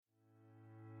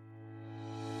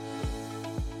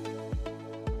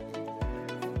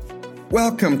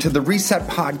Welcome to the Reset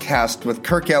Podcast with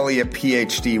Kirk Elliott,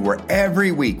 PhD, where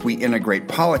every week we integrate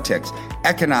politics,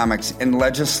 economics, and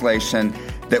legislation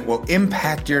that will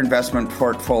impact your investment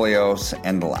portfolios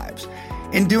and lives.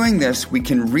 In doing this, we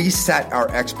can reset our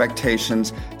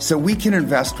expectations so we can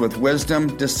invest with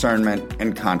wisdom, discernment,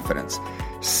 and confidence.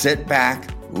 Sit back,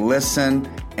 listen,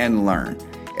 and learn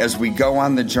as we go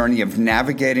on the journey of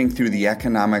navigating through the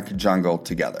economic jungle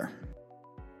together.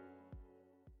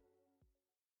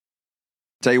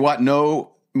 Tell you what,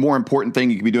 no more important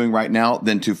thing you can be doing right now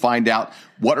than to find out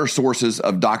what are sources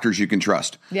of doctors you can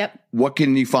trust. Yep. What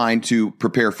can you find to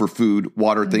prepare for food,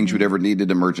 water, things you would ever need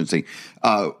in emergency?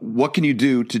 What can you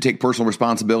do to take personal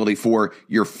responsibility for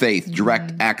your faith,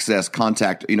 direct access,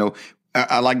 contact? You know,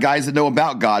 I like guys that know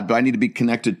about God, but I need to be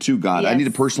connected to God. Yes. I need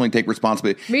to personally take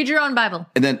responsibility. Read your own Bible.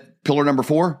 And then pillar number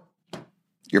 4,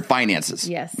 your finances.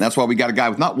 Yes. And that's why we got a guy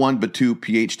with not one, but 2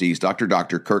 PhDs,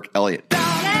 Dr. Kirk Elliott.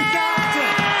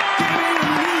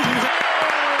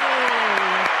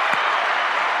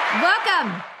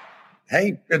 Welcome.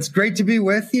 Hey, it's great to be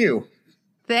with you.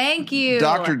 Thank you.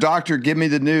 Doctor, give me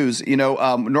the news. You know,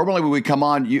 normally when we come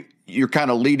on, you're kind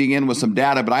of leading in with some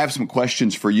data, but I have some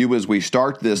questions for you as we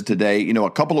start this today. You know,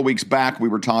 a couple of weeks back, we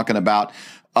were talking about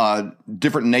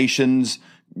different nations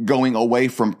going away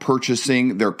from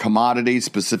purchasing their commodities,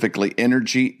 specifically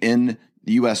energy, in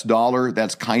the U.S. dollar.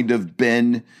 That's kind of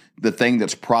been the thing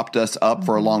that's propped us up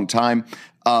for a long time.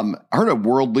 I heard a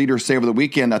world leader say over the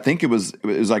weekend, I think it was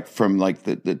like from like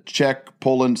the Czech,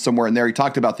 Poland, somewhere in there. He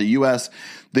talked about the U.S.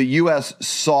 The U.S.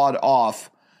 sawed off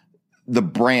the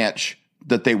branch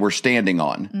that they were standing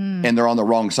on, and they're on the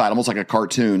wrong side, almost like a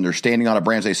cartoon. They're standing on a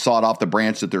branch. They sawed off the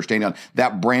branch that they're standing on.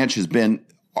 That branch has been,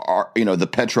 the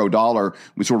petrodollar.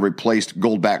 We sort of replaced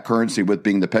gold-backed currency with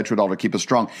being the petrodollar to keep us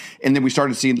strong. And then we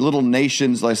started seeing little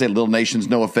nations, like I say, little nations,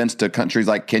 no offense to countries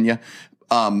like Kenya,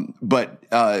 but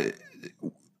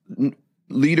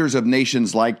leaders of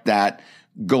nations like that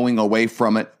going away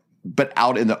from it, but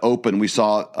out in the open. We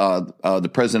saw the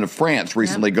president of France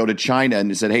recently go to China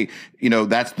and said, hey,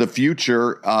 that's the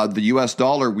future. The U.S.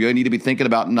 dollar, we need to be thinking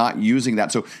about not using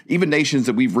that. So even nations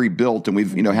that we've rebuilt and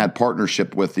we've had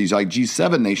partnership with, these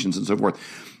G7 nations and so forth.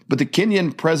 But the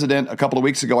Kenyan president, a couple of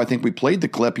weeks ago, I think we played the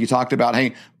clip. He talked about,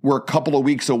 hey, we're a couple of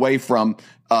weeks away from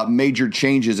major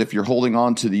changes if you're holding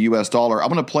on to the U.S. dollar. I'm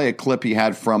going to play a clip he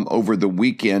had from over the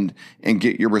weekend and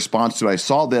get your response to it. I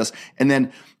saw this. And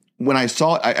then when I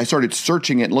saw it, I started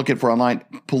searching it and looking for online.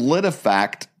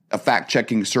 PolitiFact, a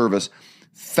fact-checking service,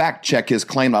 fact-check his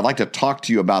claim. I'd like to talk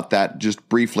to you about that just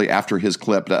briefly after his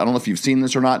clip. I don't know if you've seen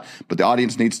this or not, but the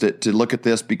audience needs to look at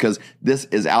this because this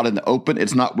is out in the open.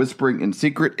 It's not whispering in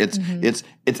secret. It's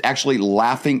actually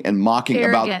laughing and mocking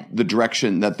about the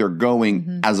direction that they're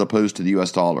going as opposed to the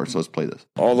U.S. dollar. So let's play this.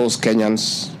 All those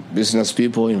Kenyans, business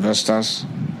people, investors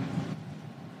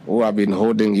who have been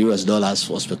holding U.S. dollars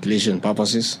for speculation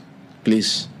purposes,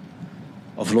 please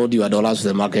offload your dollars to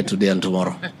the market today and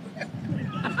tomorrow.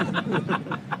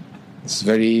 It's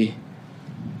very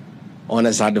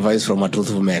honest advice from a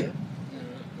truthful man.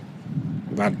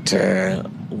 But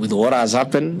with what has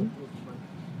happened,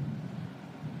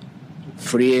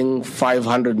 freeing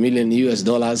 $500 million US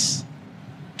dollars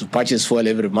to purchase fuel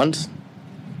every month,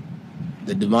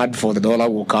 the demand for the dollar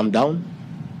will come down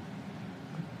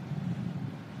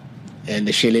and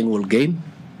the shilling will gain.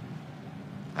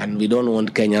 And we don't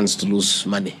want Kenyans to lose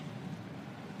money.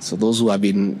 So those who have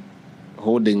been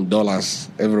holding dollars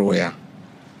everywhere,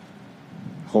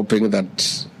 hoping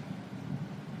that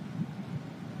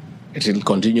it will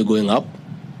continue going up,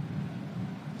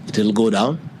 it will go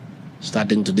down,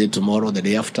 starting today, tomorrow, the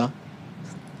day after.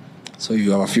 So if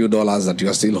you have a few dollars that you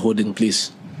are still holding,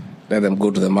 please let them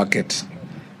go to the market,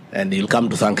 and you'll come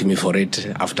to thank me for it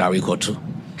after a week or two.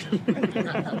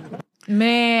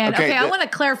 Man, okay, I want to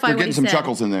clarify what he said. You're getting some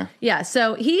chuckles in there. Yeah,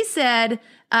 so he said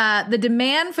the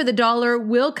demand for the dollar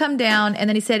will come down, and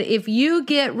then he said, if you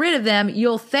get rid of them,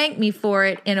 you'll thank me for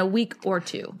it in a week or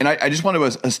two. And I just want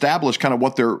to establish kind of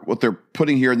what they're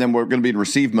putting here, and then we're going to be in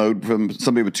receive mode from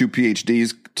somebody with 2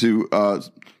 PhDs to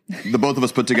the both of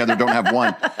us put together don't have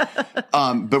one.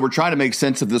 But we're trying to make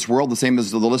sense of this world, the same as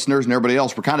the listeners and everybody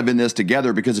else. We're kind of in this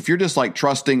together because if you're just like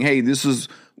trusting, hey, this is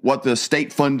what the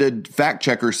state-funded fact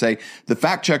checkers say. The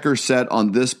fact checkers said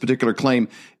on this particular claim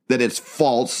that it's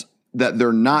false, that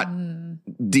they're not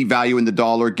devaluing the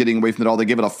dollar, getting away from the dollar. They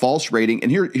give it a false rating.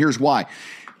 And here's why.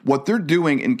 What they're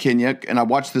doing in Kenya, and I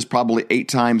watched this probably 8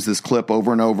 times, this clip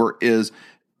over and over, is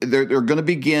they're going to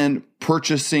begin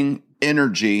purchasing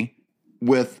energy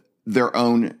with their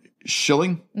own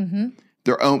shilling,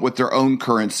 with their own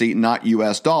currency, not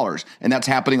U.S. dollars. And that's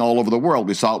happening all over the world.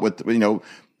 We saw it with,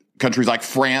 countries like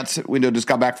France, just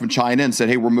got back from China and said,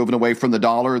 hey, we're moving away from the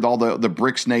dollar. All the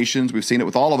BRICS nations, we've seen it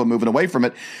with all of them moving away from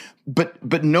it.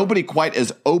 But nobody quite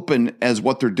as open as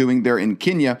what they're doing there in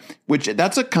Kenya, which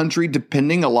that's a country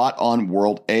depending a lot on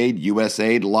world aid, U.S.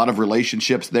 aid, a lot of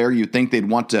relationships there. You'd think they'd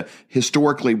want to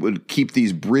historically would keep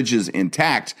these bridges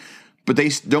intact, but they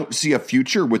don't see a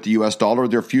future with the U.S. dollar.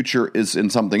 Their future is in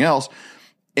something else.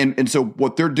 And so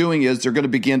what they're doing is they're going to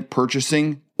begin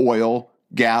purchasing oil,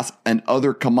 gas, and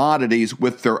other commodities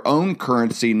with their own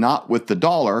currency, not with the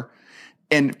dollar.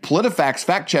 And PolitiFact's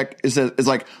fact check is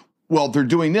like, well, they're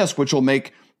doing this, which will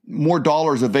make more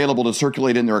dollars available to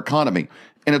circulate in their economy.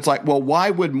 And it's like, well, why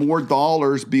would more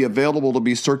dollars be available to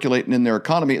be circulating in their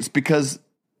economy? It's because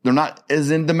they're not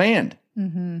as in demand.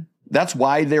 Mm-hmm. That's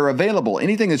why they're available.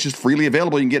 Anything that's just freely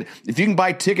available, you can get. If you can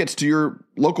buy tickets to your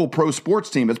local pro sports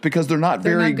team, it's because they're not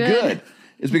very good.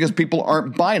 It's because people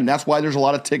aren't buying. That's why there's a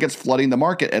lot of tickets flooding the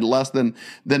market at less than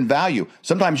value.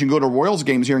 Sometimes you can go to Royals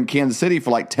games here in Kansas City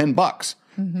for like $10,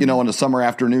 mm-hmm. In a summer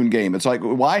afternoon game. It's like,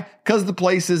 why? Because the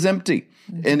place is empty.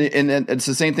 Mm-hmm. And it's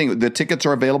the same thing. The tickets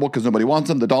are available because nobody wants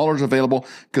them. The dollars are available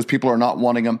because people are not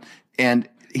wanting them. And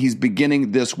he's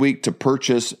beginning this week to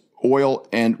purchase oil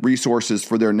and resources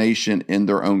for their nation in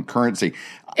their own currency.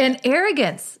 And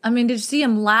arrogance. I mean, did you see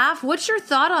him laugh? What's your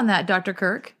thought on that, Dr.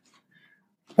 Kirk?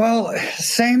 Well,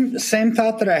 same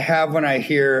thought that I have when I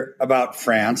hear about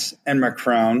France and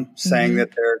Macron saying mm-hmm.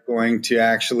 that they're going to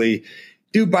actually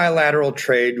do bilateral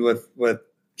trade with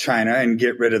China and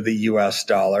get rid of the U.S.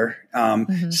 dollar.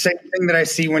 Mm-hmm. Same thing that I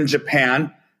see when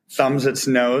Japan thumbs its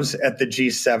nose at the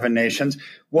G7 nations.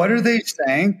 What are they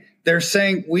saying? They're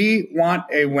saying we want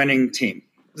a winning team.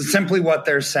 It's simply what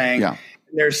they're saying. Yeah.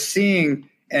 They're seeing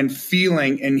and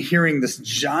feeling and hearing this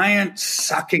giant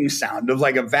sucking sound of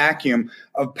like a vacuum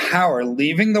of power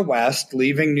leaving the West,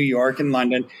 leaving New York and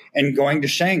London and going to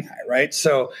Shanghai, right?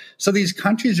 So these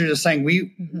countries are just saying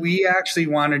we actually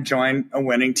want to join a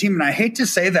winning team. And I hate to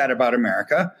say that about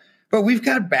America, but we've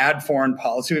got bad foreign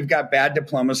policy. We've got bad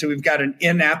diplomacy. We've got an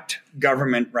inept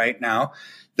government right now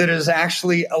that is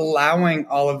actually allowing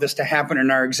all of this to happen.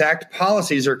 And our exact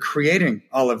policies are creating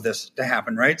all of this to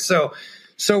happen, right? So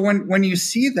when you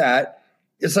see that,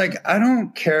 it's like, I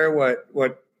don't care what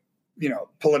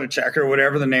Politicheck or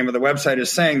whatever the name of the website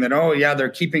is saying that, oh yeah, they're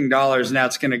keeping dollars and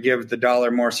that's going to give the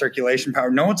dollar more circulation power.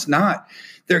 No, it's not.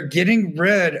 They're getting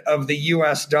rid of the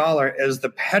US dollar as the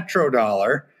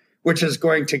petrodollar, which is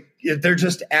they're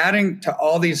just adding to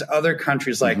all these other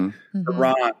countries like mm-hmm.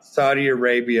 Iran, Saudi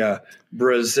Arabia,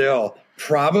 Brazil,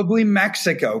 probably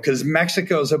Mexico, because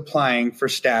Mexico is applying for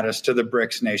status to the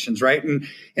BRICS nations, right? And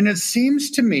it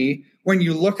seems to me when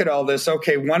you look at all this,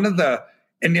 okay, one of the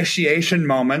initiation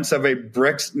moments of a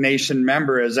BRICS nation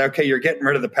member is, okay, you're getting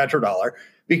rid of the petrodollar,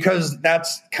 because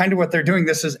that's kind of what they're doing.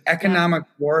 This is economic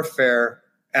warfare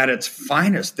at its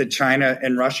finest that China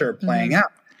and Russia are playing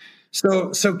out.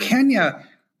 So Kenya,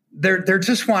 they're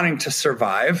just wanting to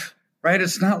survive, right?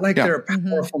 It's not like they're a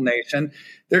powerful mm-hmm. nation.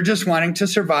 They're just wanting to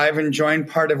survive and join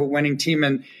part of a winning team.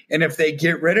 And if they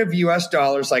get rid of US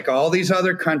dollars, like all these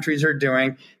other countries are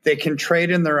doing, they can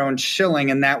trade in their own shilling,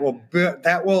 and that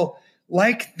will,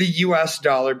 like the US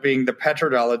dollar being the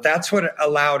petrodollar, that's what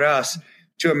allowed us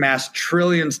to amass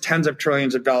trillions, tens of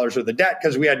trillions of dollars worth of debt,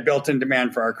 because we had built-in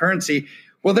demand for our currency.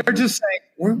 Well, they're just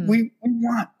saying we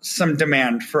want some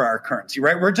demand for our currency,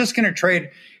 right? We're just going to trade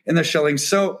in the shilling.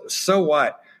 So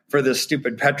what for this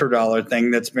stupid petrodollar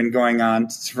thing that's been going on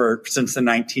since the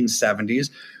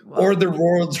 1970s, or the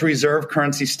world's reserve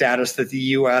currency status that the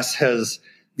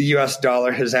U.S.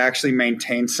 dollar has actually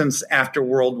maintained since after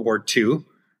World War II,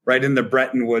 right, in the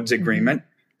Bretton Woods Agreement.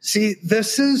 See,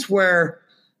 this is where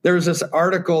there was this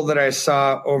article that I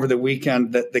saw over the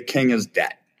weekend that the king is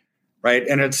dead. Right.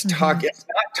 And it's it's not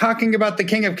talking about the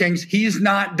King of Kings. He's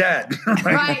not dead.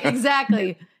 Right,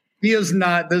 exactly. He is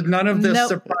not. There's none of this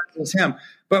surprises him.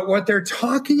 But what they're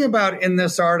talking about in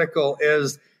this article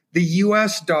is the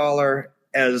US dollar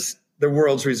as the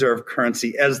world's reserve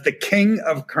currency, as the king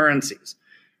of currencies.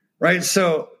 Right.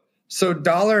 So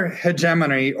dollar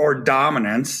hegemony or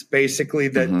dominance, basically,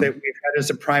 that we've had as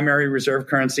a primary reserve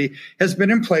currency has been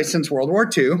in place since World War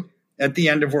II, at the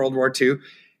end of World War II.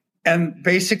 And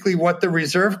basically what the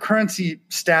reserve currency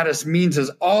status means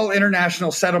is all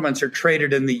international settlements are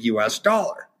traded in the US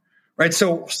dollar, right?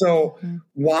 So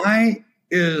why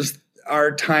is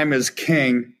our time as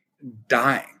king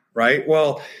dying, right?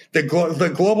 Well, the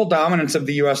global dominance of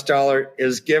the US dollar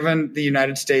has given the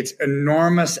United States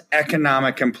enormous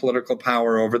economic and political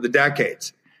power over the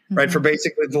decades, right? For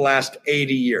basically the last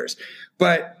 80 years.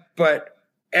 But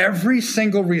every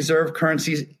single reserve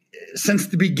currency since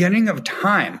the beginning of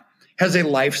time has a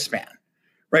lifespan,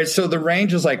 right? So the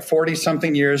range is like 40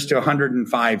 something years to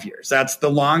 105 years. That's the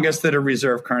longest that a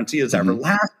reserve currency has ever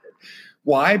lasted.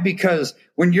 Why? Because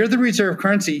when you're the reserve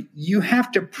currency, you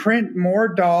have to print more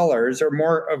dollars or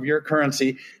more of your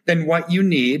currency than what you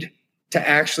need to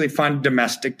actually fund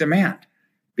domestic demand,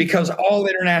 because all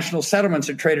international settlements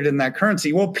are traded in that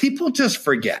currency. Well, people just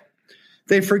forget.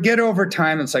 They forget over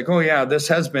time. It's like, oh yeah, this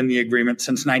has been the agreement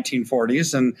since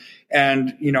 1940s and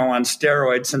on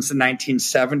steroids since the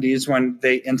 1970s when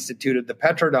they instituted the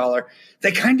petrodollar.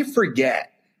 They kind of forget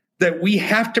that we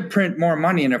have to print more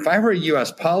money. And if I were a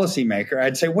U.S. policymaker,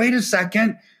 I'd say, wait a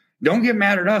second, don't get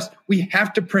mad at us. We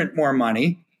have to print more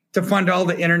money to fund all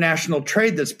the international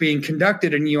trade that's being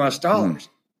conducted in U.S. dollars.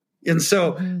 And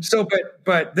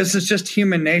but this is just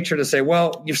human nature to say,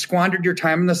 well, you've squandered your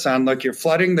time in the sun. Look, you're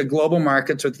flooding the global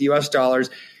markets with U.S.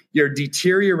 dollars. You're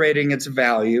deteriorating its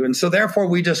value. And so therefore,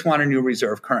 we just want a new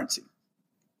reserve currency.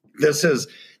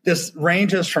 This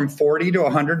ranges from 40 to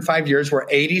 105 years. We're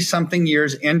 80 something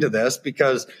years into this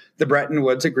because the Bretton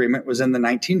Woods Agreement was in the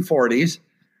 1940s,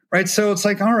 right? So it's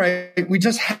like, all right, we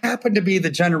just happen to be the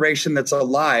generation that's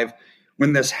alive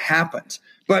when this happens.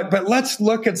 But let's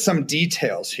look at some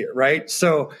details here, right?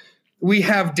 So we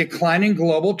have declining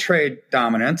global trade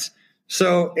dominance.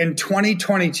 So in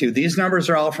 2022, these numbers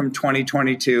are all from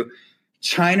 2022,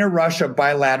 China-Russia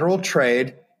bilateral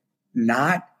trade,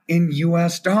 not in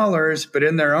U.S. dollars, but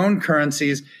in their own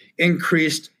currencies,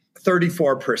 increased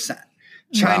 34%.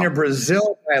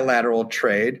 China-Brazil bilateral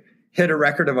trade hit a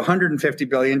record of 150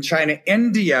 billion.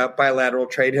 China-India bilateral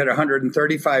trade hit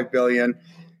 135 billion.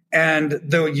 And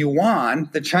the yuan,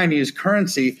 the Chinese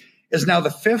currency, is now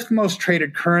the fifth most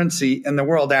traded currency in the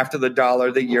world after the dollar,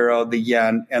 the euro, the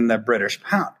yen, and the British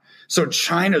pound. So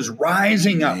China's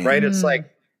rising up, right? It's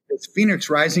like it's Phoenix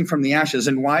rising from the ashes.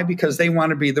 And why? Because they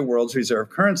want to be the world's reserve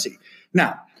currency.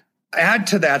 Now, add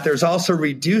to that, there's also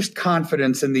reduced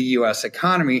confidence in the U.S.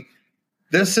 economy.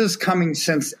 This is coming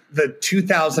since the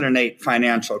 2008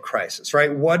 financial crisis,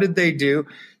 right? What did they do?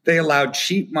 They allowed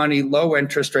cheap money, low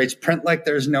interest rates, print like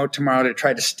there's no tomorrow to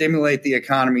try to stimulate the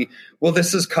economy. Well,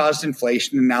 this has caused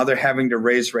inflation, and now they're having to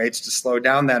raise rates to slow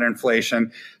down that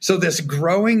inflation. So this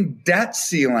growing debt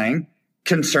ceiling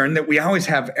concern that we always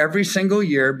have every single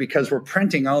year because we're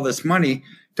printing all this money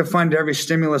to fund every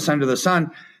stimulus under the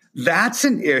sun, that's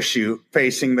an issue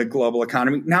facing the global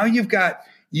economy. Now you've got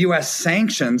U.S.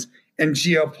 sanctions and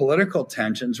geopolitical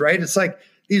tensions, right? It's like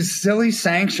these silly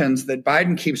sanctions that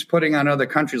Biden keeps putting on other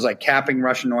countries, like capping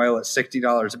Russian oil at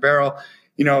 $60 a barrel,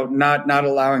 not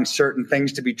allowing certain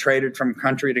things to be traded from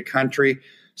country to country.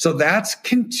 So that's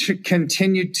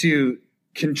continued to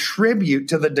contribute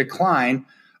to the decline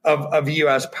of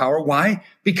U.S. power. Why?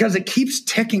 Because it keeps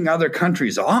ticking other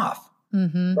countries off,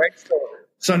 right?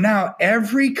 So now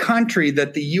every country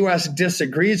that the U.S.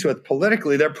 disagrees with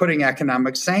politically, they're putting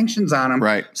economic sanctions on them,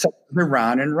 right? Such as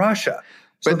Iran and Russia.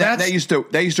 So but that used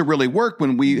to really work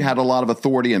when we had a lot of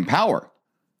authority and power,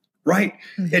 right?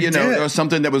 It was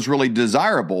something that was really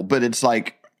desirable. But it's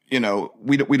like we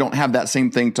don't have that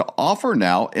same thing to offer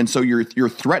now, and so you're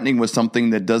threatening with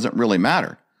something that doesn't really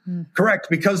matter. Correct,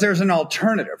 because there's an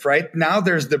alternative, right? Now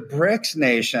there's the BRICS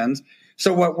nations.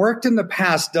 So what worked in the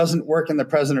past doesn't work in the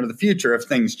present or the future if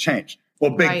things change.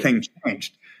 Well, big things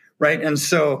changed, right? And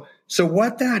so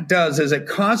what that does is it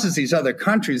causes these other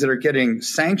countries that are getting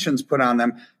sanctions put on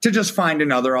them to just find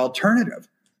another alternative,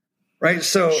 right?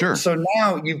 So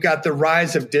now you've got the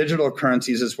rise of digital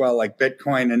currencies as well, like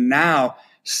Bitcoin, and now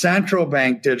central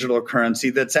bank digital currency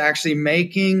that's actually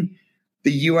making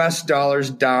the U.S.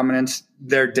 dollar's dominance,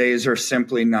 their days are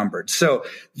simply numbered. So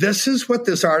this is what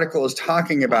this article is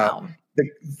talking about. Wow.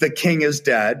 The king is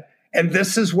dead. And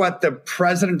this is what the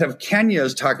president of Kenya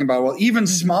is talking about. Well, even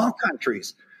small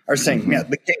countries are saying, yeah,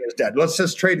 the king is dead. Let's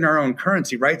just trade in our own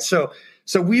currency, right? So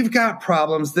we've got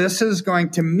problems. This is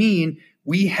going to mean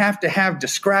we have to have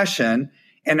discretion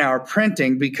in our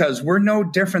printing because we're no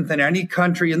different than any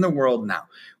country in the world now.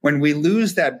 When we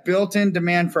lose that built-in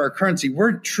demand for our currency,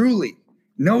 we're truly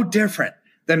no different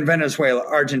than Venezuela,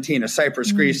 Argentina,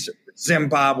 Cyprus, Greece,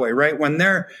 Zimbabwe, right? When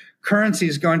their currency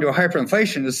is going to a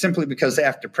hyperinflation, it's simply because they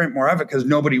have to print more of it because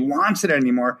nobody wants it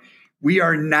anymore. We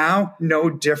are now no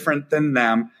different than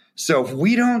them. So if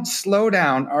we don't slow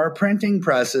down our printing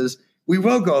presses, we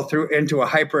will go through into a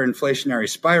hyperinflationary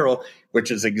spiral, which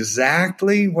is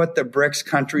exactly what the BRICS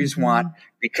countries want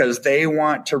because they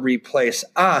want to replace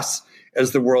us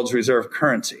as the world's reserve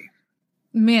currency.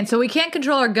 Man, so we can't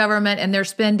control our government and their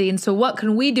spending. So what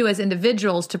can we do as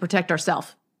individuals to protect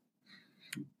ourselves?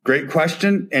 Great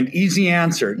question and easy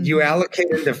answer. You allocate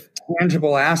into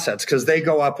tangible assets because they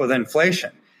go up with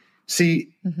inflation. See,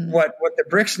 what the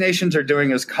BRICS nations are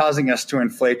doing is causing us to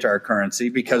inflate our currency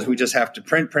because we just have to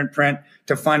print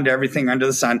to fund everything under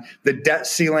the sun. The debt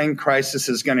ceiling crisis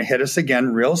is going to hit us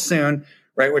again real soon,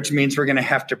 right? Which means we're going to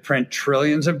have to print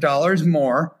trillions of dollars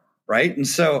more, right? And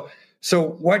so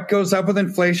what goes up with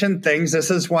inflation? Things.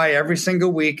 This is why every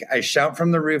single week I shout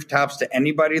from the rooftops to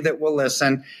anybody that will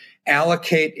listen,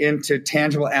 allocate into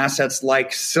tangible assets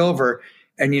like silver.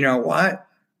 And you know what?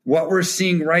 What we're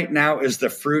seeing right now is the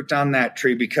fruit on that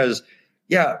tree because,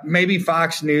 maybe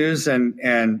Fox News and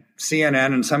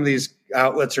CNN and some of these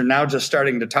outlets are now just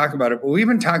starting to talk about it. But we've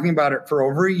been talking about it for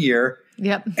over a year.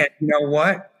 Yep. And you know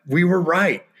what? We were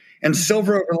right. And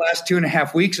silver over the last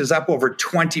 2.5 weeks is up over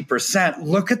 20%.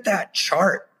 Look at that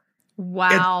chart.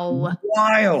 Wow. It's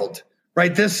wild,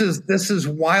 right? This is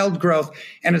wild growth.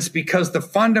 And it's because the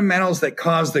fundamentals that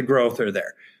cause the growth are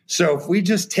there. So if we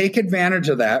just take advantage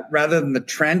of that rather than the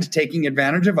trend taking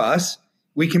advantage of us,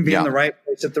 we can be in the right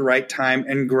place at the right time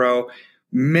and grow.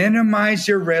 Minimize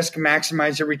your risk,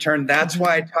 maximize your return. That's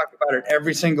why I talk about it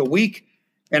every single week.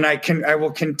 And I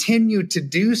will continue to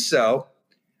do so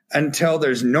until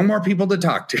there's no more people to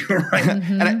talk to. Right?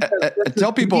 And I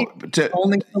tell people to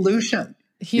only solution.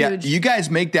 Huge. Yeah, you guys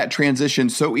make that transition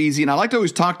so easy. And I like to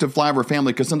always talk to Flyover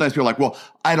family because sometimes people are like, well,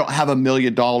 I don't have $1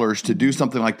 million to do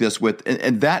something like this with.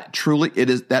 And that truly,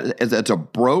 it's a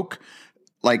broke,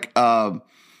 or at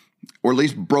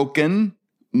least broken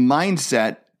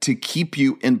mindset to keep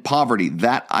you in poverty.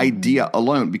 That idea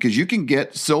alone, because you can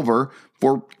get silver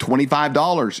for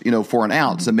 $25, for an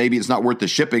ounce, and maybe it's not worth the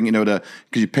shipping, because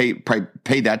you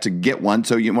pay that to get one,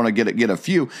 so you want to get a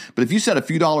few. But if you set a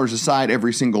few dollars aside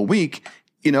every single week,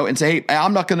 and say, hey,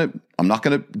 I'm not gonna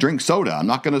drink soda. I'm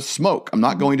not gonna smoke. I'm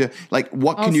not going to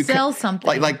sell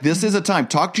something. Like this is a time.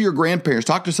 Talk to your grandparents.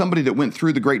 Talk to somebody that went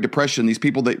through the Great Depression. These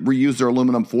people that reuse their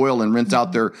aluminum foil and rinse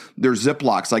out their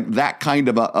Ziplocs. Like that kind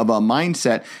of a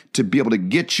mindset to be able to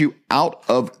get you out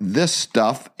of this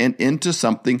stuff and into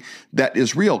something that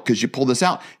is real. Because you pull this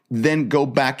out, then go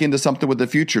back into something with the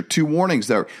future. 2 warnings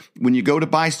there. When you go to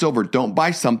buy silver, don't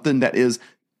buy something that is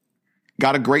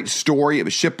got a great story. It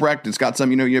was shipwrecked. It's got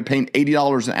some, you're paying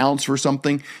 $80 an ounce for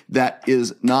something that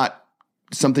is not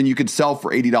something you could sell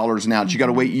for $80 an ounce. You got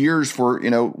to wait years for,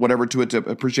 whatever to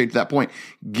appreciate that point.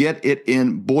 Get it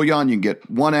in bullion. You can get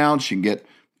 1 ounce. You got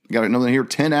another here,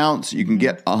 10 ounce. You can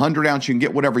get 100 ounce. You can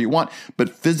get whatever you want, but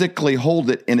physically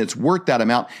hold it and it's worth that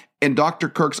amount. And Dr.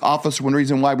 Kirk's office, one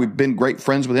reason why we've been great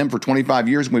friends with him for 25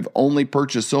 years and we've only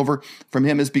purchased silver from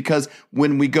him is because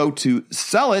when we go to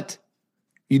sell it,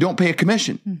 you don't pay a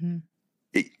commission.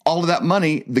 All of that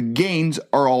money, the gains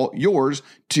are all yours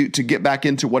to get back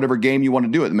into whatever game you want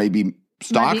to do. It may be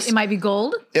stocks. It might be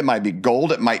gold. It might be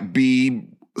gold. It might be,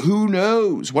 who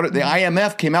knows? What the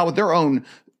IMF came out with their own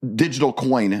digital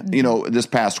coin, this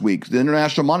past week, the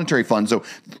International Monetary Fund. So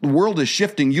the world is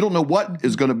shifting. You don't know what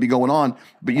is going to be going on,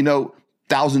 but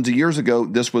thousands of years ago,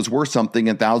 this was worth something,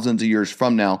 and thousands of years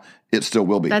from now, it still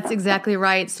will be. That's exactly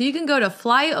right. So you can go to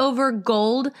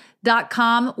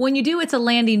flyovergold.com. When you do, it's a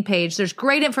landing page. There's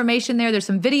great information there. There's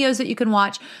some videos that you can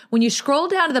watch. When you scroll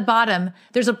down to the bottom,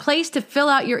 there's a place to fill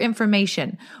out your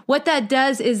information. What that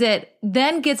does is it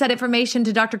then gets that information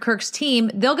to Dr. Kirk's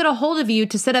team. They'll get a hold of you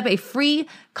to set up a free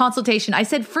consultation. I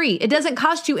said free. It doesn't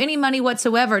cost you any money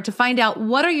whatsoever to find out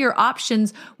what are your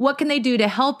options. What can they do to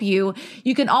help you?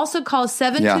 You can also call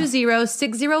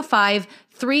 720-605-3900.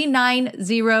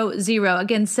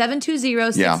 Again,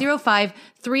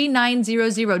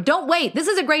 720-605-3900. Don't wait. This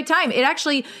is a great time.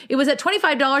 It was at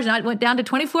 $25 and it went down to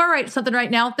 $24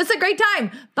 right now. This is a great time.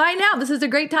 Buy now. This is a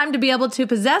great time to be able to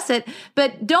possess it,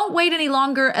 but don't wait any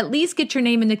longer. At least get your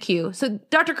name in the queue. So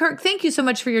Dr. Kirk, thank you so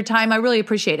much for your time. I really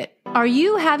appreciate it. Are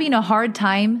you having a hard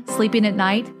time sleeping at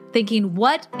night, thinking,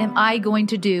 what am I going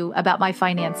to do about my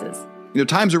finances?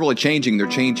 Times are really changing. They're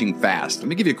changing fast. Let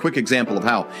me give you a quick example of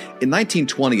how. In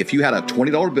 1920, if you had a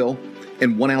 $20 bill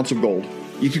and 1 ounce of gold,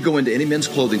 you could go into any men's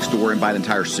clothing store and buy an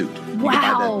entire suit. Wow. You could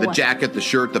buy the jacket, the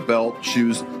shirt, the belt,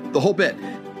 shoes, the whole bit.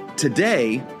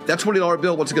 Today, that $20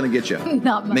 bill, what's it going to get you?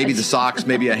 Not much. Maybe the socks,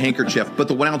 maybe a handkerchief, but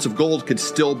the 1 ounce of gold could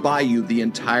still buy you the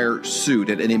entire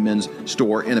suit at any men's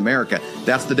store in America.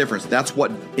 That's the difference. That's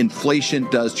what inflation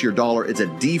does to your dollar. It's a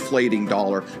deflating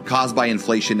dollar caused by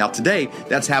inflation. Now today,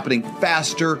 that's happening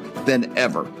faster than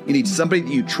ever. You need somebody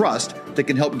that you trust that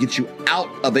can help get you out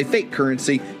of a fake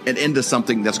currency and into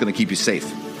something that's going to keep you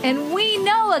safe. And we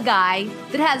know know a guy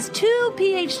that has 2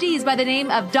 PhDs by the name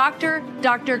of Dr.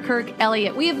 Kirk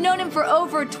Elliott. We have known him for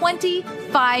over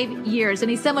 25 years, and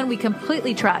he's someone we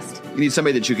completely trust. You need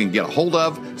somebody that you can get a hold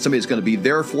of, somebody that's going to be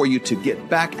there for you to get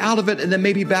back out of it, and then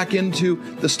maybe back into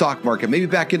the stock market, maybe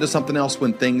back into something else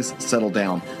when things settle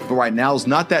down. But right now is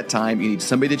not that time. You need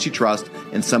somebody that you trust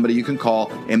and somebody you can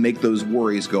call and make those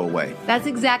worries go away. That's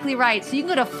exactly right. So you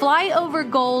can go to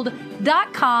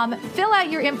flyovergold.com, fill out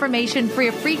your information for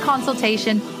a free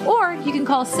consultation, or you can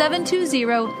call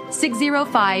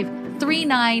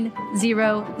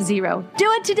 720-605-3900.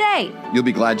 Do it today. You'll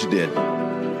be glad you did.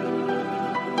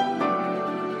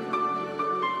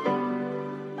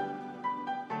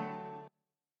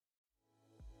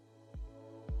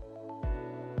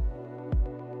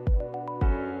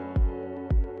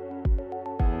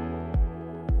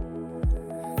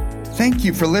 Thank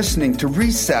you for listening to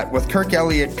Reset with Kirk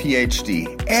Elliott,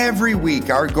 PhD. Every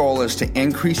week, our goal is to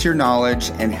increase your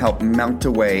knowledge and help melt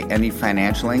away any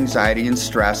financial anxiety and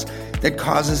stress that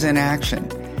causes inaction.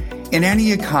 In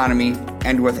any economy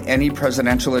and with any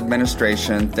presidential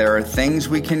administration, there are things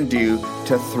we can do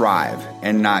to thrive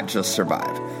and not just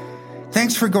survive.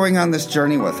 Thanks for going on this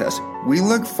journey with us. We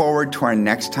look forward to our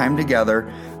next time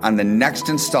together on the next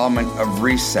installment of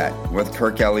Reset with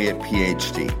Kirk Elliott,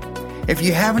 PhD. If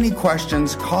you have any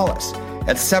questions, call us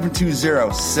at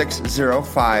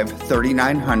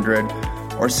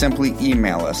 720-605-3900 or simply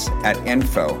email us at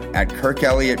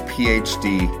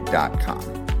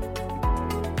info@kirkelliottphd.com.